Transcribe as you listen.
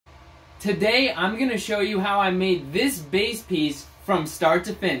Today I'm going to show you how I made this base piece from start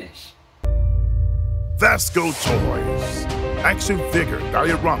to finish. Vascotoys, action figure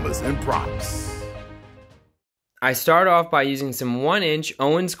dioramas and props. I start off by using some 1-inch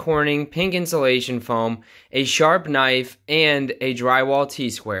Owens Corning pink insulation foam, a sharp knife, and a drywall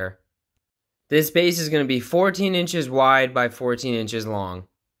T-square. This base is going to be 14 inches wide by 14 inches long.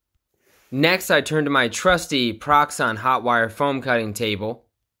 Next, I turn to my trusty Proxxon hot wire foam cutting table,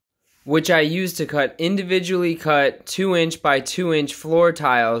 which I use to cut individually cut 2-inch by 2-inch floor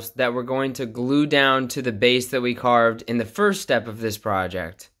tiles that we're going to glue down to the base that we carved in the first step of this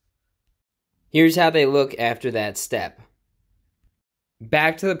project. Here's how they look after that step.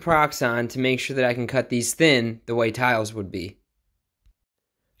 Back to the Proxxon to make sure that I can cut these thin the way tiles would be.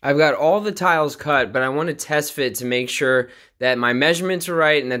 I've got all the tiles cut, but I want to test fit to make sure that my measurements are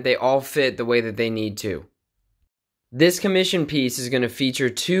right and that they all fit the way that they need to. This commission piece is going to feature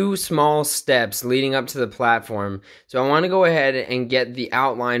 2 small steps leading up to the platform, so I want to go ahead and get the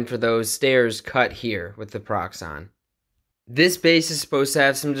outline for those stairs cut here with the Proxxon. This base is supposed to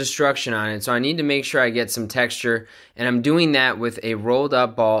have some destruction on it, so I need to make sure I get some texture, and I'm doing that with a rolled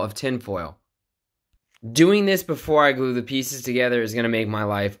up ball of tinfoil. Doing this before I glue the pieces together is going to make my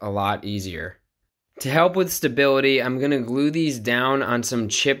life a lot easier. To help with stability, I'm going to glue these down on some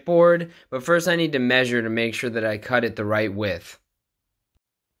chipboard, but first I need to measure to make sure that I cut it the right width.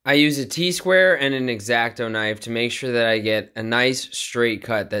 I use a T-square and an X-Acto knife to make sure that I get a nice straight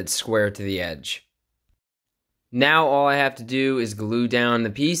cut that's square to the edge. Now all I have to do is glue down the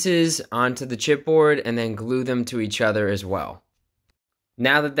pieces onto the chipboard and then glue them to each other as well.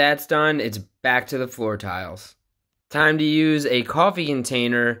 Now that that's done, it's back to the floor tiles. Time to use a coffee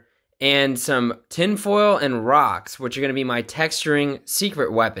container and some tinfoil and rocks, which are going to be my texturing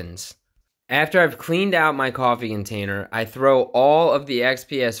secret weapons. After I've cleaned out my coffee container, I throw all of the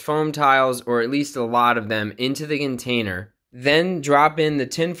XPS foam tiles, or at least a lot of them, into the container. Then drop in the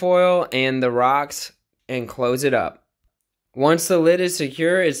tinfoil and the rocks and close it up. Once the lid is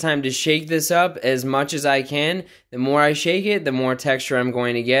secure, it's time to shake this up as much as I can. The more I shake it, the more texture I'm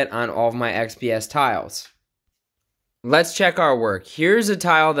going to get on all of my XPS tiles. Let's check our work. Here's a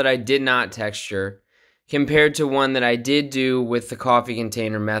tile that I did not texture compared to one that I did do with the coffee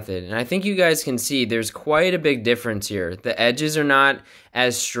container method. And I think you guys can see there's quite a big difference here. The edges are not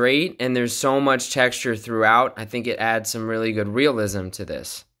as straight and there's so much texture throughout. I think it adds some really good realism to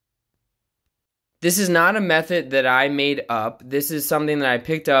this. This is not a method that I made up. This is something that I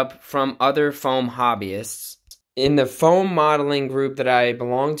picked up from other foam hobbyists in the foam modeling group that I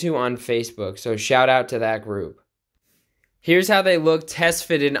belong to on Facebook. So shout out to that group. Here's how they look test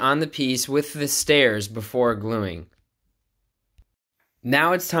fitted on the piece with the stairs before gluing.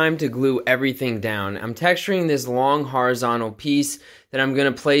 Now it's time to glue everything down. I'm texturing this long horizontal piece that I'm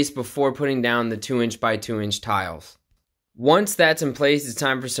going to place before putting down the 2-inch by 2-inch tiles. Once that's in place, it's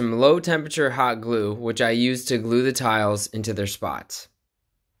time for some low temperature hot glue, which I use to glue the tiles into their spots.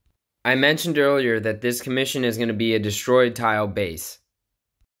 I mentioned earlier that this commission is going to be a destroyed tile base.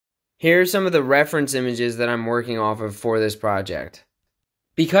 Here are some of the reference images that I'm working off of for this project.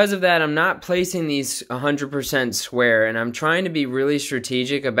 Because of that, I'm not placing these 100% square, and I'm trying to be really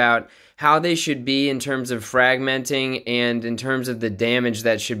strategic about how they should be in terms of fragmenting and in terms of the damage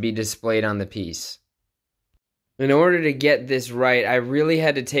that should be displayed on the piece. In order to get this right, I really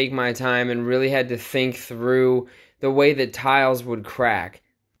had to take my time and really had to think through the way that tiles would crack.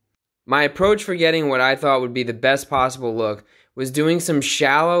 My approach for getting what I thought would be the best possible look was doing some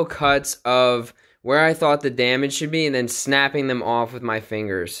shallow cuts of where I thought the damage should be and then snapping them off with my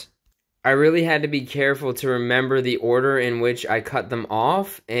fingers. I really had to be careful to remember the order in which I cut them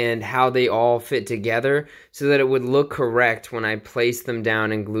off and how they all fit together so that it would look correct when I placed them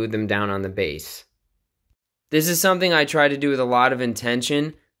down and glued them down on the base. This is something I tried to do with a lot of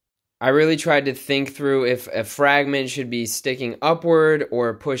intention. I really tried to think through if a fragment should be sticking upward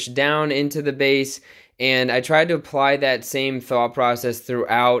or pushed down into the base, and I tried to apply that same thought process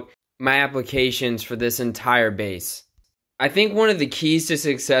throughout my applications for this entire base. I think one of the keys to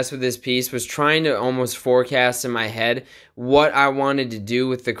success with this piece was trying to almost forecast in my head what I wanted to do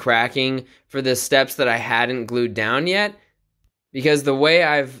with the cracking for the steps that I hadn't glued down yet. Because the way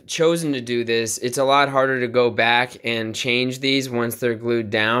I've chosen to do this, it's a lot harder to go back and change these once they're glued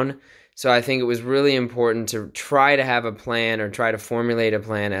down. So I think it was really important to try to have a plan or try to formulate a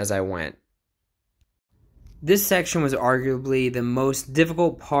plan as I went. This section was arguably the most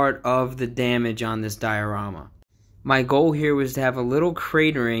difficult part of the damage on this diorama. My goal here was to have a little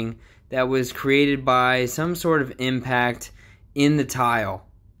cratering that was created by some sort of impact in the tile.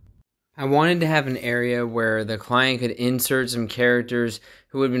 I wanted to have an area where the client could insert some characters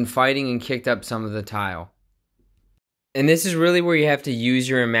who had been fighting and kicked up some of the tile. And this is really where you have to use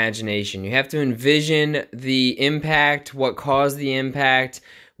your imagination. You have to envision the impact, what caused the impact,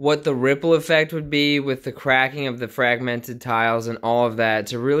 what the ripple effect would be with the cracking of the fragmented tiles and all of that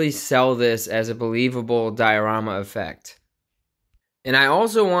to really sell this as a believable diorama effect. And I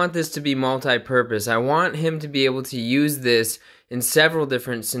also want this to be multi-purpose. I want him to be able to use this in several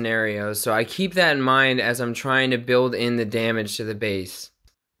different scenarios, so I keep that in mind as I'm trying to build in the damage to the base.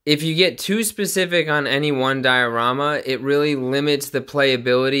 If you get too specific on any one diorama, it really limits the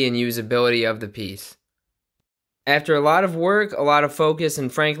playability and usability of the piece. After a lot of work, a lot of focus,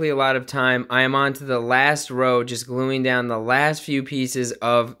 and frankly a lot of time, I am on to the last row, just gluing down the last few pieces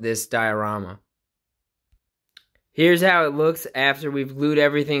of this diorama. Here's how it looks after we've glued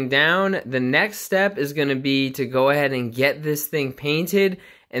everything down. The next step is going to be to go ahead and get this thing painted,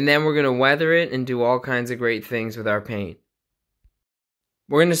 and then we're going to weather it and do all kinds of great things with our paint.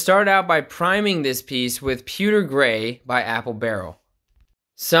 We're going to start out by priming this piece with Pewter Gray by Apple Barrel.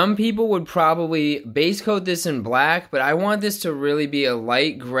 Some people would probably base coat this in black, but I want this to really be a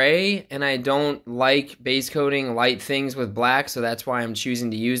light gray, and I don't like base coating light things with black, so that's why I'm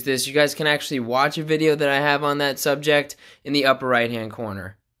choosing to use this. You guys can actually watch a video that I have on that subject in the upper right hand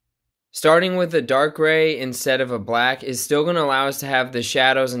corner. Starting with a dark gray instead of a black is still going to allow us to have the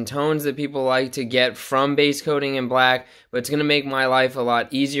shadows and tones that people like to get from base coating in black, but it's going to make my life a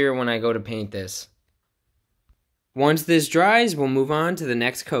lot easier when I go to paint this. Once this dries, we'll move on to the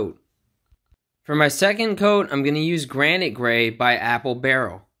next coat. For my second coat, I'm going to use Granite Gray by Apple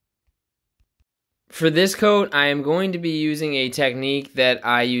Barrel. For this coat, I am going to be using a technique that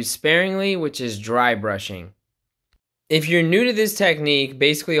I use sparingly, which is dry brushing. If you're new to this technique,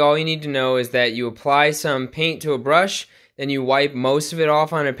 basically all you need to know is that you apply some paint to a brush, then you wipe most of it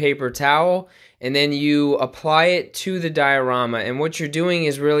off on a paper towel, and then you apply it to the diorama. And what you're doing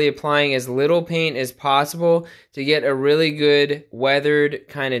is really applying as little paint as possible to get a really good weathered,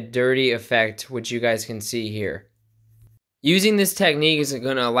 kind of dirty effect, which you guys can see here. Using this technique is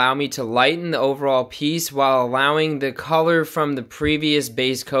going to allow me to lighten the overall piece while allowing the color from the previous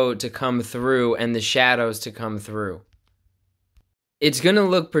base coat to come through and the shadows to come through. It's going to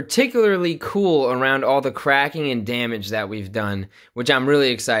look particularly cool around all the cracking and damage that we've done, which I'm really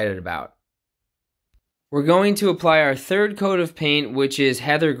excited about. We're going to apply our third coat of paint, which is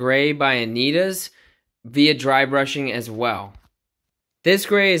Heather Gray by Anita's, via dry brushing as well. This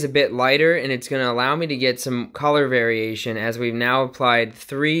gray is a bit lighter, and it's going to allow me to get some color variation as we've now applied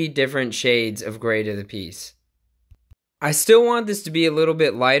 3 different shades of gray to the piece. I still want this to be a little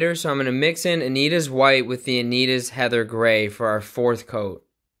bit lighter, so I'm going to mix in Anita's white with the Anita's Heather Gray for our 4th coat.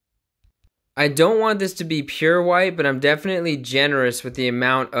 I don't want this to be pure white, but I'm definitely generous with the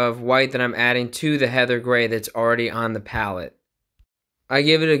amount of white that I'm adding to the Heather Gray that's already on the palette. I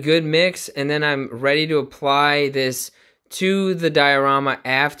give it a good mix, and then I'm ready to apply this to the diorama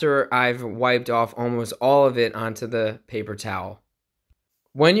after I've wiped off almost all of it onto the paper towel.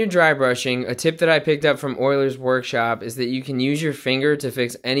 When you're dry brushing, a tip that I picked up from Euler's workshop is that you can use your finger to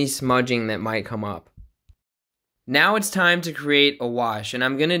fix any smudging that might come up. Now it's time to create a wash, and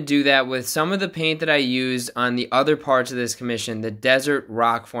I'm going to do that with some of the paint that I used on the other parts of this commission, the desert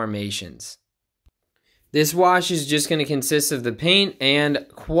rock formations. This wash is just going to consist of the paint and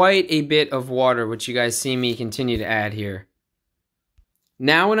quite a bit of water, which you guys see me continue to add here.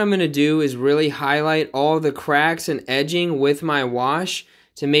 Now what I'm going to do is really highlight all the cracks and edging with my wash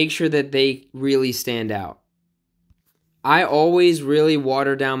to make sure that they really stand out. I always really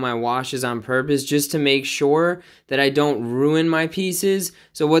water down my washes on purpose just to make sure that I don't ruin my pieces.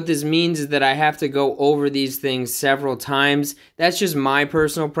 So what this means is that I have to go over these things several times. That's just my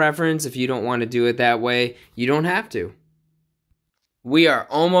personal preference. If you don't want to do it that way, you don't have to. We are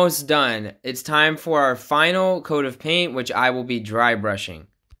almost done. It's time for our final coat of paint, which I will be dry brushing.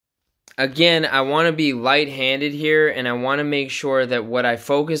 Again, I want to be light-handed here, and I want to make sure that what I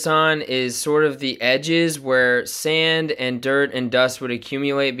focus on is sort of the edges where sand and dirt and dust would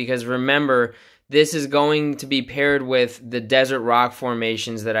accumulate, because remember, this is going to be paired with the desert rock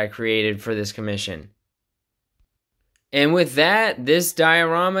formations that I created for this commission. And with that, this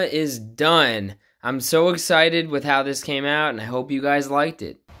diorama is done. I'm so excited with how this came out, and I hope you guys liked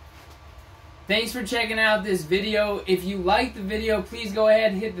it. Thanks for checking out this video. If you liked the video, please go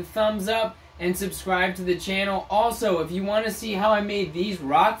ahead and hit the thumbs up and subscribe to the channel. Also, if you want to see how I made these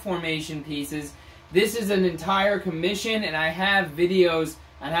rock formation pieces, this is an entire commission, and I have videos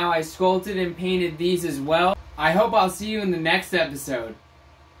on how I sculpted and painted these as well. I hope I'll see you in the next episode.